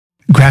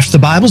Grasp the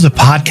Bible is a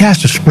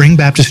podcast of Spring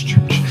Baptist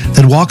Church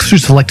that walks through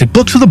selected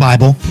books of the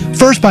Bible,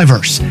 verse by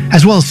verse,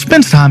 as well as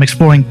spends time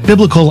exploring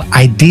biblical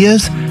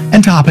ideas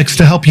and topics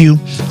to help you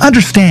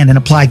understand and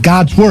apply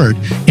God's Word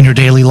in your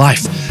daily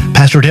life.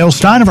 Pastor Daryl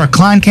Stein of our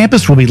Klein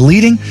campus will be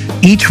leading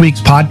each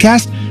week's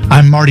podcast.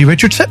 I'm Marty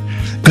Richardson.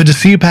 Good to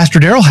see you, Pastor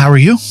Daryl. How are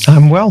you?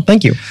 I'm well,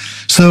 thank you.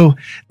 So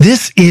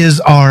this is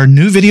our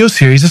new video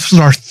series. This is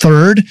our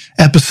third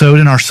episode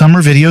in our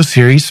summer video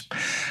series.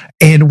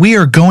 And we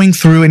are going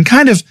through and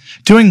kind of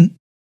doing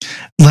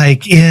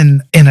like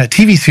in a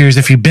TV series,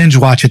 if you binge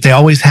watch it, they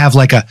always have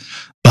like a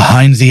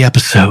behind the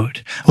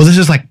episode. Well, this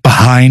is like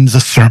behind the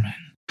sermon.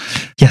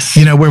 Yes.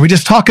 You know, where we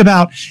just talk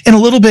about in a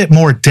little bit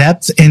more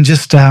depth and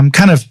just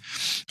kind of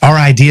our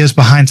ideas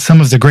behind some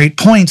of the great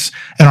points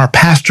in our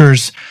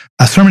pastor's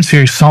sermon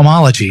series,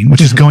 Psalmology,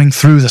 which is going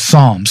through the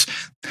Psalms.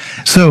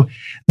 So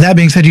that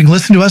being said, you can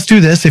listen to us do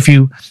this. If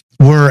you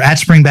were at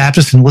Spring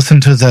Baptist and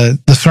listened to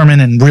the sermon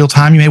in real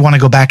time, you may want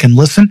to go back and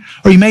listen,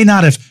 or you may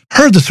not have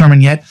heard the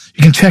sermon yet.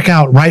 You can check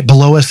out right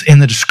below us in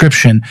the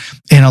description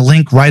and a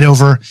link right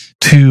over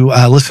to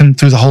listen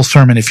through the whole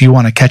sermon if you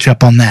want to catch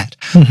up on that.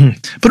 Mm-hmm.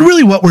 But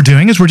really what we're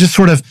doing is we're just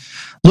sort of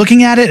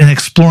looking at it and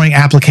exploring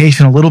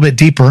application a little bit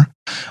deeper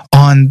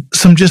on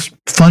some just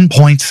fun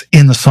points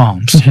in the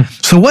Psalms. Mm-hmm.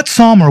 So what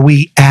Psalm are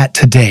we at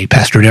today,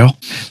 Pastor Daryl?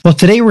 Well,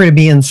 today we're going to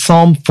be in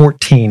Psalm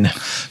 14.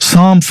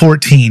 Psalm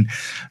 14.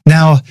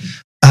 Now,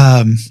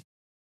 I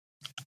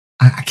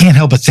can't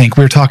help but think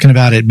we were talking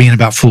about it being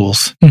about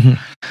fools. Mm-hmm.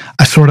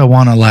 I sort of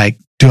want to like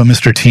do a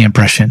Mr. T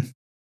impression.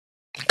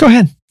 Go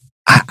ahead.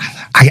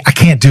 I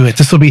can't do it.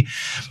 This will be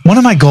one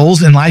of my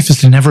goals in life is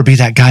to never be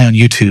that guy on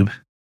YouTube.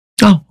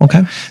 Oh,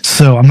 okay.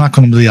 So I'm not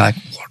going to be like,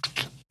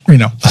 you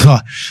know,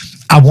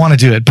 I want to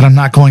do it, but I'm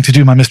not going to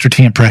do my Mr.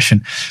 T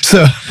impression.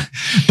 So,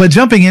 but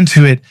jumping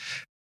into it,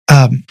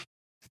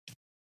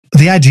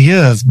 the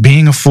idea of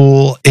being a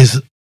fool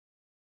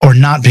or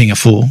not being a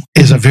fool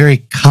is a very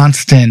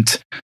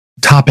constant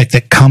topic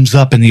that comes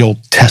up in the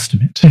Old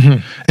Testament,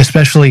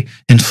 especially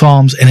in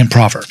Psalms and in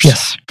Proverbs.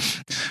 Yes.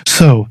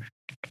 So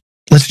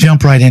let's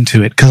jump right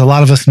into it because a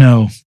lot of us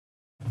know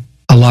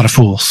a lot of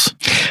fools.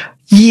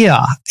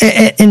 Yeah.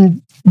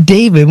 And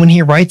David, when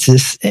he writes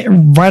this,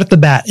 right at the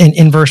bat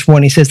in verse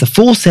 1, he says, "The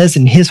fool says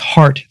in his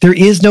heart, there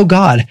is no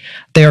God.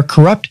 They are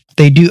corrupt.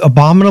 They do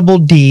abominable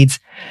deeds.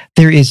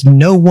 There is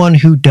no one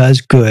who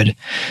does good."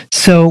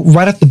 So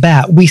right off the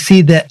bat, we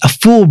see that a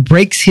fool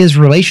breaks his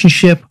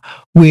relationship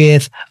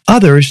with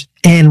others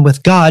and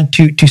with God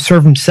to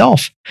serve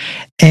himself.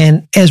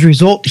 And as a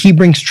result, he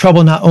brings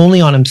trouble not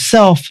only on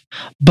himself,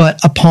 but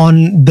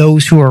upon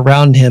those who are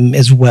around him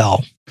as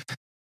well.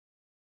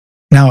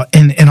 Now,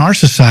 in our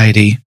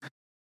society,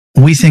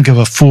 we think of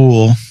a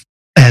fool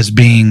as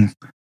being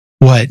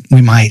what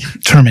we might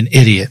term an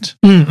idiot,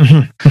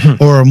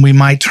 or we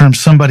might term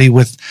somebody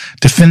with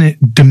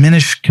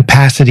diminished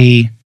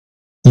capacity,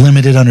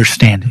 limited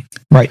understanding.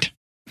 Right.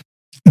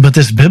 But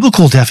this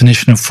biblical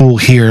definition of fool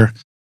here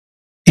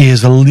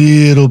is a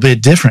little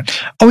bit different.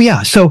 Oh,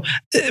 yeah. So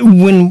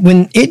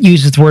when it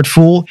uses the word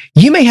fool,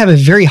 you may have a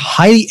very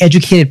highly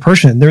educated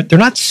person. They're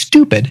not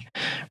stupid,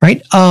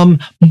 right?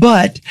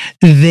 But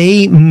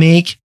they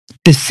make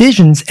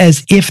decisions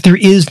as if there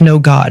is no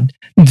God.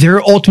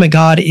 Their ultimate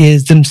God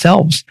is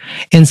themselves.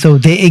 And so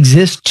they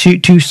exist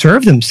to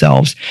serve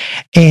themselves.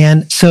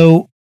 And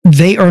so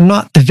they are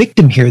not the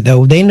victim here,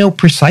 though. They know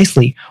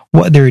precisely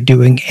what they're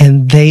doing,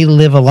 and they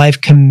live a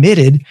life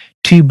committed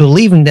to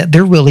believing that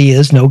there really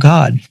is no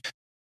God.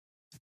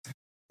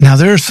 Now,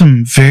 there are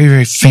some very,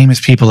 very famous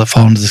people that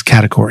fall into this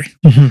category.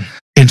 Mm-hmm.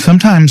 And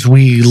sometimes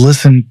we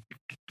listen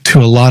to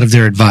a lot of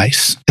their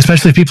advice,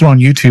 especially if people are on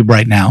YouTube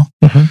right now.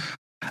 Mm-hmm.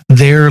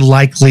 They're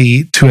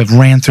likely to have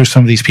ran through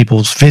some of these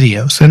people's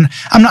videos. And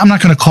I'm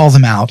not going to call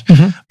them out,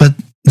 but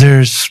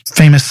there's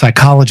famous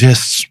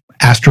psychologists,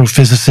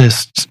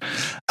 astrophysicists,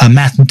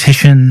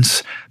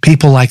 mathematicians,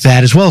 people like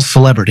that, as well as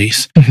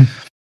celebrities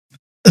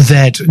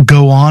that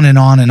go on and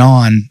on and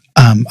on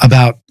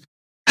about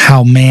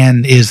how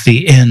man is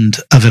the end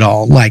of it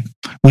all. Like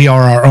we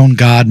are our own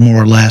God,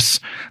 more or less.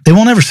 They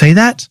won't ever say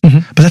that,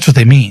 but that's what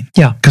they mean.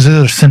 Yeah. Because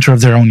they're the center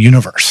of their own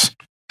universe.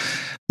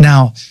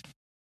 Now,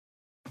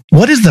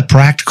 what is the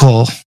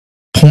practical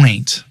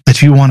point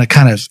that you want to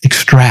kind of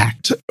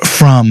extract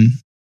from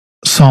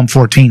Psalm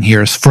 14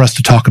 here for us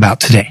to talk about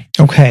today?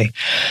 Okay.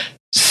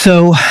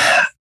 So,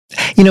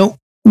 you know,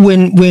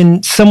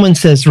 when someone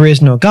says there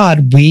is no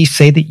God, we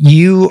say that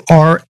you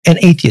are an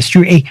atheist.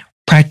 You're a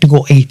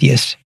practical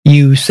atheist.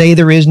 You say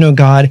there is no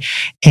God,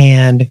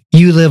 and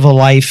you live a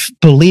life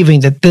believing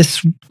that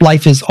this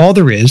life is all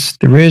there is.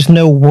 There is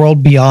no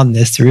world beyond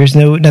this. There is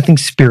nothing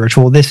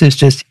spiritual. This is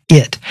just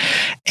it.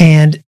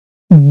 And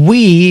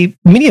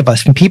many of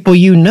us, and people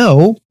you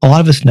know, a lot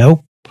of us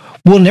know,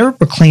 will never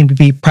proclaim to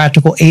be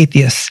practical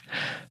atheists.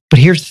 But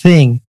here's the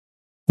thing.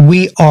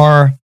 We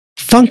are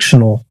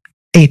functional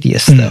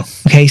atheists, though.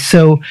 Okay,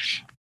 so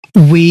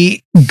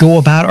we go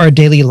about our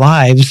daily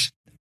lives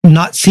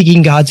not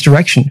seeking God's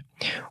direction.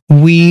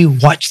 We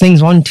watch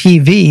things on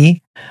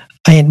TV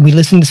and we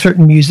listen to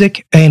certain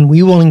music, and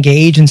we will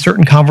engage in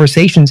certain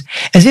conversations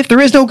as if there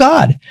is no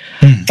God.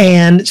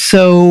 And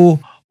so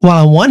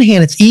while on one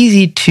hand, it's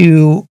easy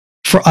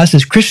for us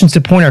as Christians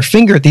to point our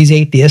finger at these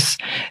atheists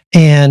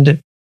and,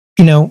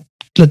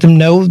 let them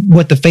know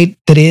what the fate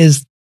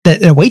that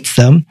awaits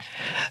them,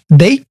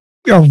 they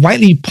are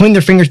rightly pointing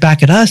their fingers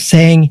back at us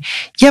saying,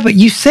 yeah, but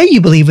you say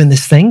you believe in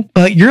this thing,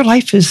 but your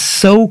life is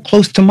so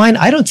close to mine,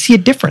 I don't see a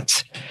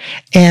difference.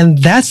 And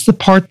that's the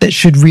part that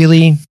should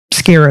really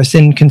scare us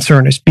and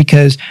concern us,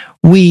 because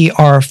we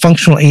are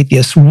functional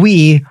atheists.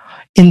 We,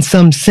 in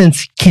some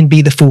sense, can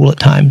be the fool at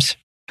times.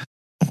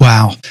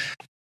 Wow.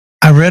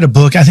 I read a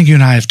book. I think you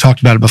and I have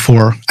talked about it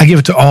before. I give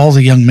it to all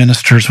the young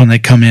ministers when they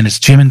come in. It's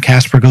Jim and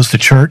Casper Goes to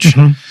Church.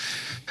 Mm-hmm.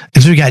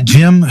 And so we got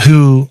Jim,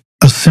 who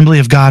Assembly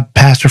of God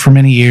pastor for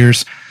many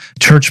years,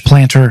 church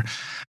planter.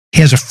 He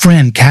has a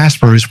friend,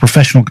 Casper, who's a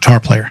professional guitar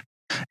player.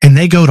 And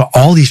they go to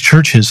all these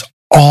churches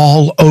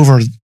all over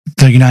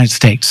the United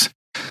States.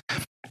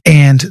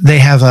 And they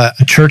have a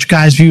church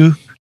guy's view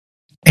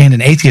and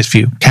an atheist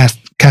view.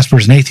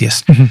 Casper's an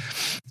atheist. Mm-hmm.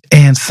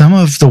 And some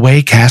of the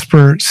way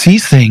Casper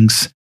sees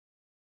things,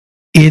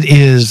 it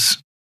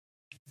is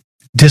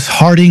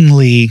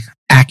dishearteningly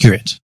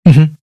accurate.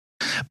 Mm-hmm.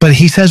 But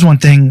he says one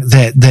thing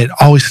that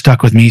always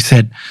stuck with me. He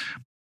said,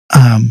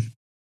 I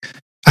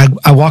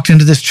walked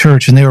into this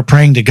church and they were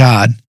praying to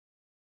God.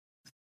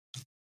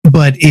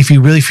 But if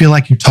you really feel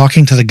like you're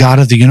talking to the God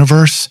of the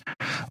universe,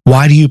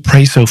 why do you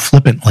pray so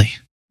flippantly?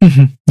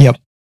 Mm-hmm. Yep.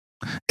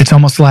 It's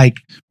almost like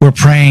we're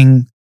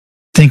praying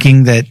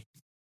thinking that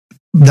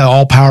the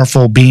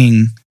all-powerful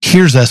being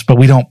hears us, but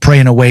we don't pray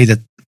in a way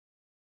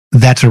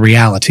that's a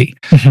reality.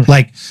 Mm-hmm.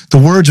 Like the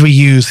words we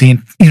use,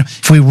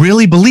 if we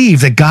really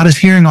believe that God is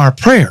hearing our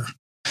prayer,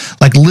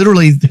 like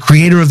literally the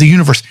creator of the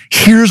universe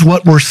hears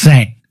what we're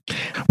saying,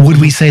 would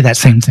we say that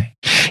same thing?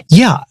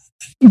 Yeah,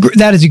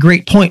 that is a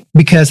great point,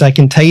 because I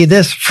can tell you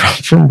this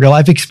from real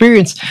life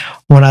experience.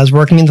 When I was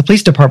working in the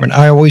police department,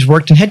 I always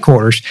worked in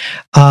headquarters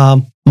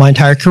my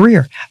entire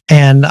career.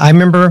 And I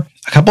remember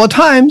a couple of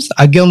times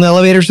I'd go in the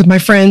elevators with my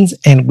friends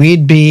and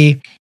we'd be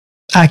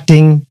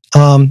acting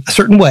a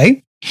certain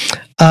way,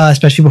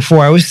 especially before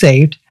I was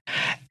saved.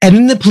 And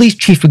then the police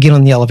chief would get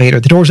on the elevator.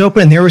 The doors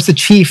open and there was the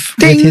chief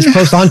with his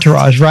close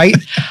entourage, right?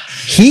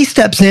 He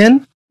steps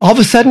in. All of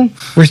a sudden,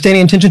 we're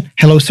standing in attention.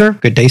 Hello, sir.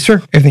 Good day,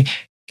 sir. Everything.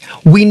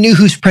 We knew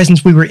whose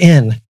presence we were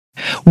in.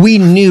 We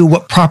knew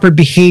what proper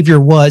behavior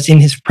was in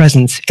his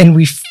presence. And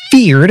we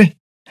feared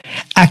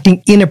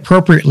acting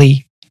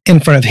inappropriately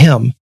in front of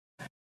him.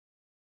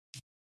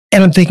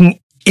 And I'm thinking,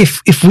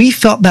 if we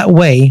felt that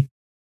way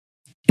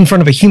in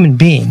front of a human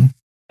being,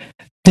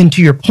 then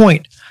to your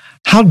point,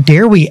 how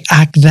dare we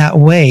act that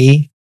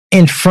way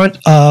in front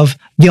of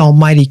the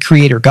Almighty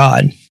Creator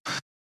God?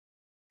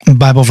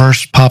 Bible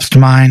verse pops to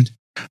mind.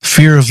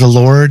 Fear of the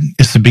Lord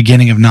is the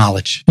beginning of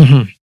knowledge.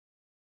 Mm-hmm.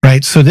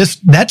 Right? So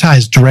that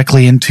ties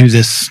directly into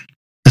this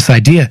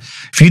idea.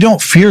 If you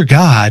don't fear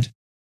God,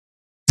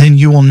 then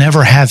you will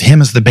never have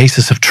him as the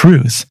basis of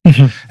truth.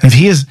 Mm-hmm. And if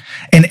he is,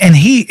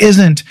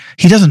 and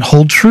he doesn't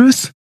hold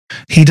truth.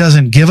 He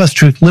doesn't give us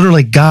truth.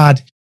 Literally,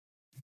 God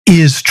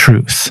is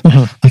truth.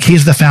 Mm-hmm. Like he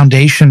is the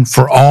foundation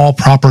for all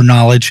proper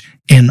knowledge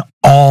in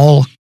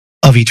all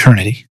of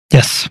eternity.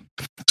 Yes.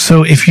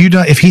 So if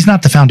he's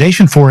not the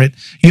foundation for it,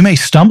 you may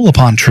stumble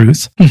upon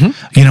truth.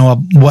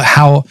 Mm-hmm.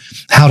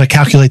 How to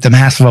calculate the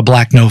mass of a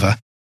black nova,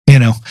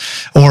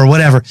 or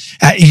whatever.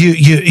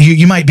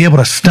 You might be able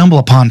to stumble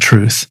upon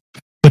truth,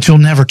 but you'll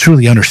never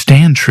truly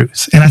understand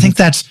truth. And I think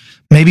that's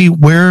maybe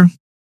where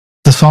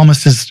the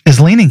psalmist is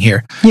leaning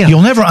here. Yeah.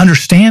 You'll never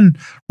understand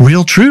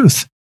real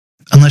truth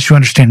unless you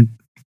understand,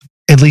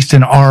 at least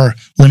in our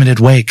limited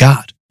way,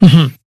 God.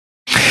 Mm-hmm.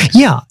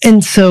 Yeah.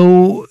 And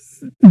so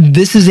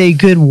this is a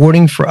good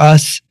warning for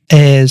us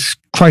as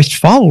Christ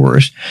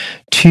followers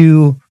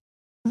to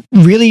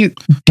really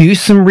do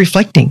some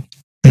reflecting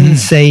and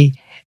say,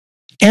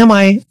 am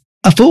I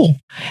a fool?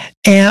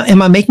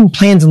 Am I making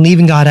plans and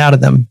leaving God out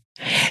of them?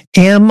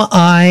 Am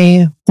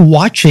I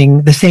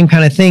watching the same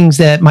kind of things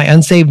that my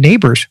unsaved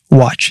neighbors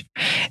watch?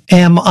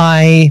 Am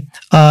I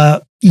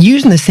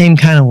using the same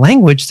kind of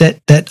language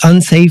that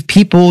unsaved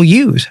people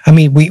use? I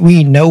mean,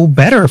 we know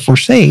better if we're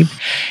saved.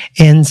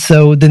 And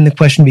so then the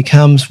question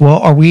becomes, well,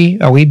 are we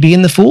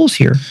being the fools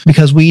here?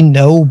 Because we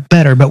know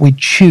better, but we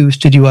choose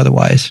to do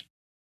otherwise.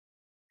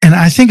 And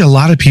I think a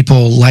lot of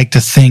people like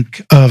to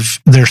think of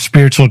their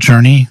spiritual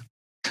journey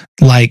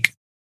like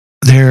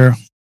they're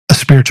a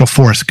spiritual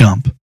Forrest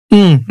Gump.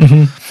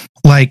 Mm-hmm.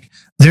 Like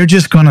they're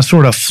just going to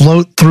sort of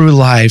float through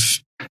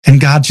life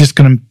and God's just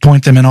going to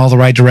point them in all the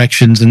right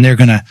directions and they're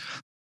going to,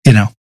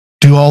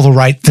 do all the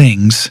right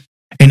things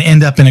and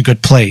end up in a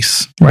good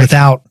place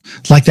without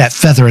like that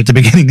feather at the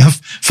beginning of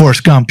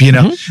Forrest Gump,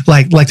 mm-hmm.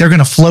 like they're going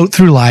to float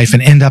through life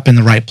and end up in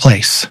the right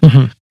place.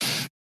 Mm-hmm.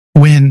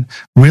 When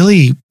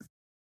really,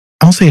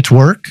 I don't say it's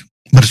work,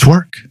 but it's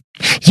work.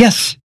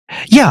 Yes.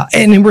 Yeah.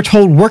 And then we're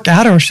told work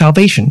out our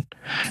salvation,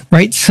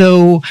 right?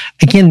 So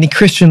again, the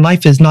Christian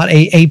life is not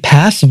a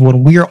passive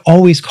one. We are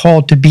always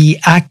called to be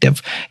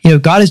active.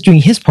 God is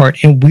doing his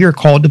part and we are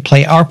called to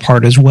play our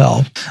part as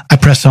well. I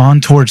press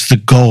on towards the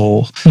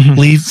goal,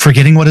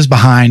 forgetting what is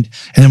behind.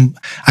 And then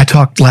I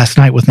talked last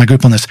night with my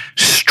group on this.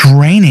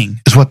 Straining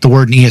is what the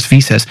word in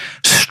ESV says.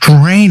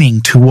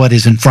 Straining to what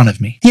is in front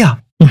of me. Yeah.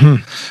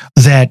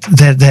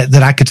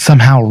 That I could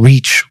somehow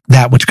reach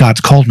that which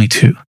God's called me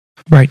to.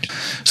 Right.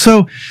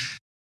 So,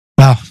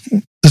 wow,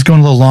 this is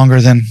going a little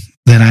longer than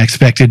I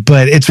expected,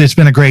 but it's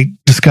been a great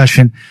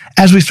discussion.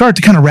 As we start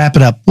to kind of wrap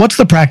it up, what's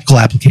the practical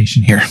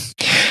application here?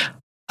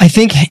 I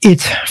think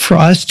it's for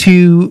us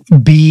to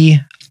be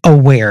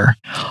aware.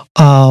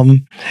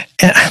 And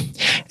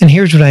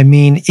here's what I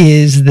mean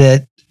is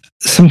that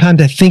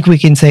sometimes I think we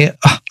can say,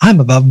 I'm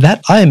above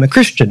that. I am a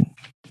Christian.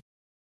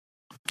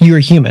 You're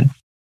a human.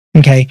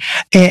 Okay.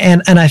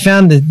 And I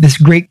found this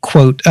great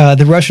quote,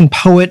 the Russian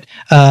poet,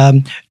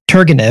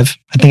 Turgenev,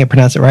 I think I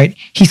pronounced it right.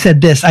 He said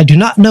this, I do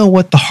not know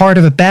what the heart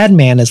of a bad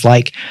man is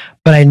like,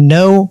 but I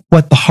know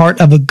what the heart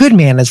of a good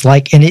man is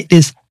like, and it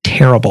is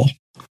terrible.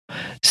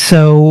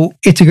 So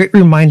it's a great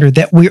reminder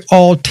that we're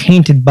all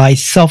tainted by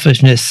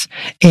selfishness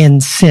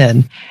and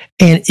sin.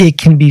 And it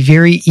can be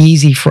very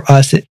easy for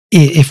us,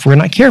 if we're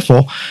not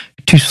careful,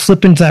 to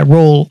slip into that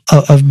role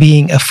of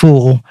being a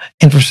fool.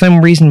 And for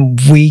some reason,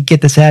 we get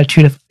this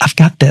attitude of, I've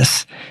got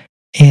this.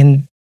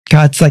 And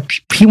God's like,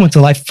 he wants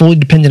a life fully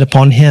dependent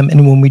upon him.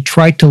 And when we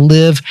try to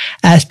live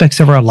aspects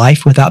of our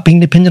life without being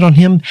dependent on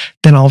him,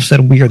 then all of a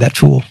sudden we are that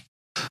fool.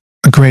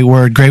 A great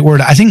word, great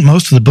word. I think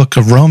most of the book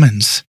of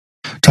Romans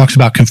talks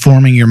about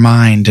conforming your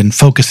mind and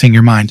focusing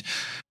your mind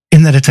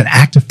in that it's an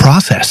active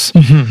process.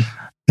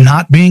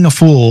 Not being a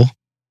fool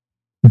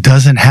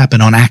doesn't happen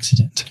on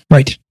accident.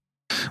 Right.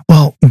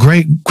 Well,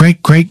 great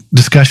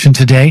discussion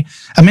today.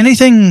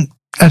 Anything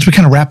as we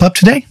kind of wrap up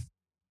today?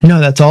 No,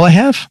 that's all I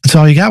have. That's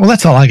all you got? Well,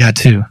 that's all I got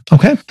too.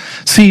 Okay.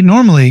 See,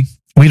 normally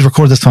we'd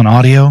record this on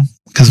audio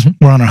because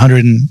we're on our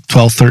 112th,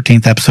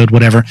 13th episode,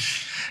 whatever.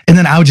 And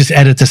then I would just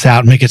edit this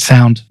out and make it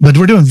sound, but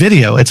we're doing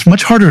video. It's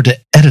much harder to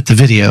edit the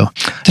video.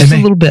 Just a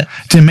little bit.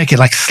 To make it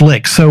like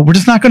slick. So we're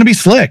just not going to be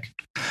slick.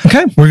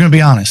 Okay. We're going to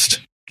be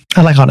honest.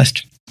 I like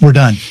honest. We're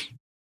done.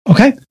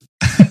 Okay.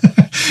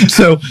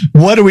 So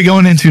what are we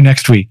going into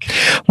next week?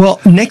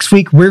 Well, next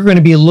week, we're going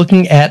to be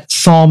looking at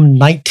Psalm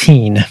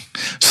 19.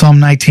 Psalm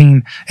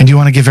 19. And do you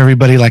want to give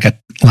everybody what's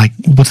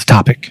the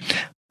topic?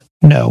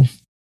 No.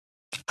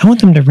 I want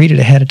them to read it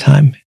ahead of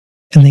time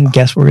and then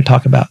guess what we're going to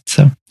talk about.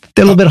 So a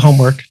little bit of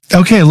homework.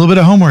 Okay, a little bit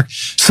of homework.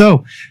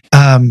 So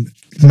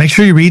make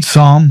sure you read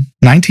Psalm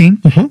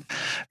 19.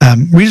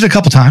 Read it a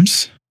couple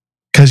times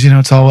because,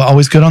 it's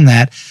always good on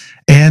that.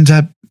 And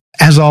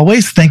as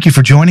always, thank you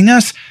for joining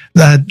us.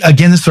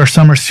 Again, this is our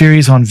summer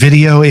series on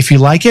video. If you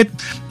like it,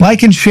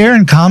 like and share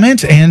and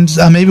comment, and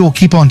maybe we'll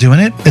keep on doing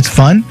it. It's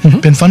fun.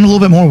 Been fun, a little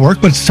bit more work,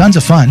 but it's tons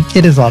of fun.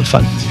 It is a lot of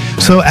fun.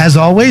 So as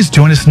always,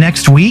 join us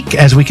next week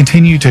as we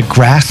continue to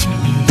grasp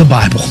the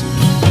Bible.